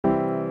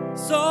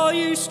Saw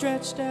you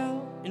stretched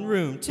out in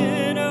room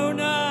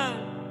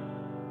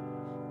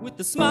 1009 with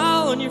a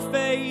smile on your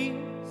face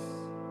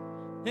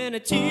and a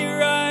tear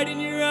right in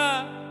your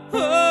eye.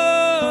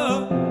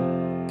 Oh,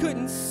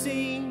 couldn't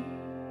seem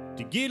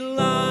to get a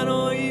line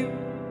on you,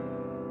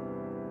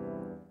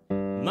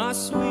 my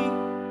sweet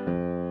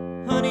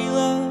honey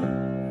love.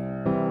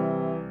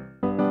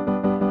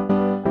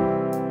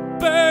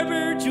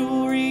 Berber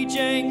jewelry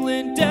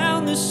jangling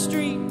down the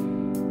street,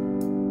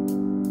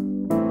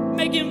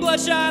 making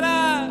bloodshot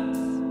eyes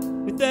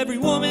with every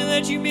woman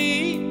that you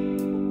meet.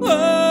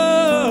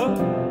 Whoa,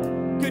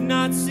 could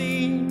not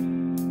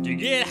seem to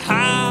get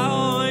high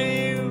on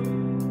you,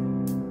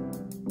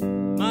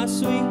 my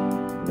sweet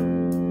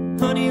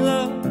honey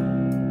love.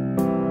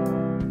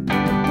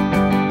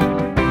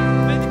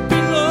 May the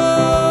good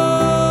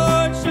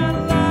Lord shine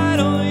a light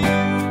on you,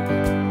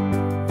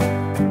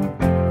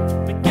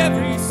 make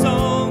every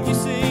song you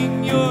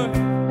sing your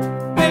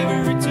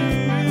favorite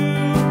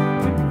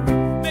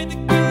tune. May the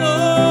good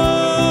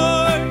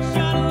Lord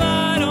shine a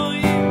light on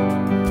you,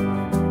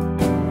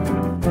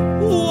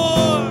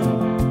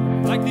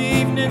 warm like the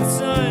evening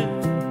sun.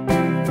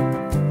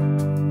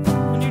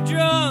 When you're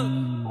drunk,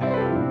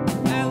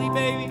 alley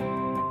baby,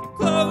 your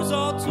clothes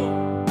all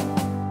torn.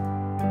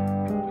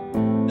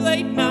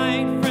 Late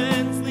night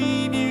friends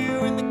leave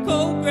you in the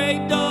cold gray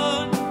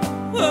dawn.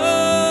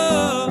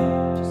 Whoa,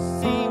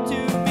 just seen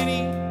too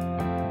many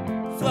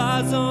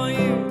flies on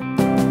you,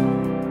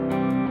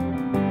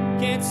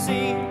 can't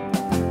seem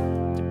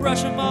to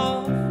brush them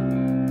off.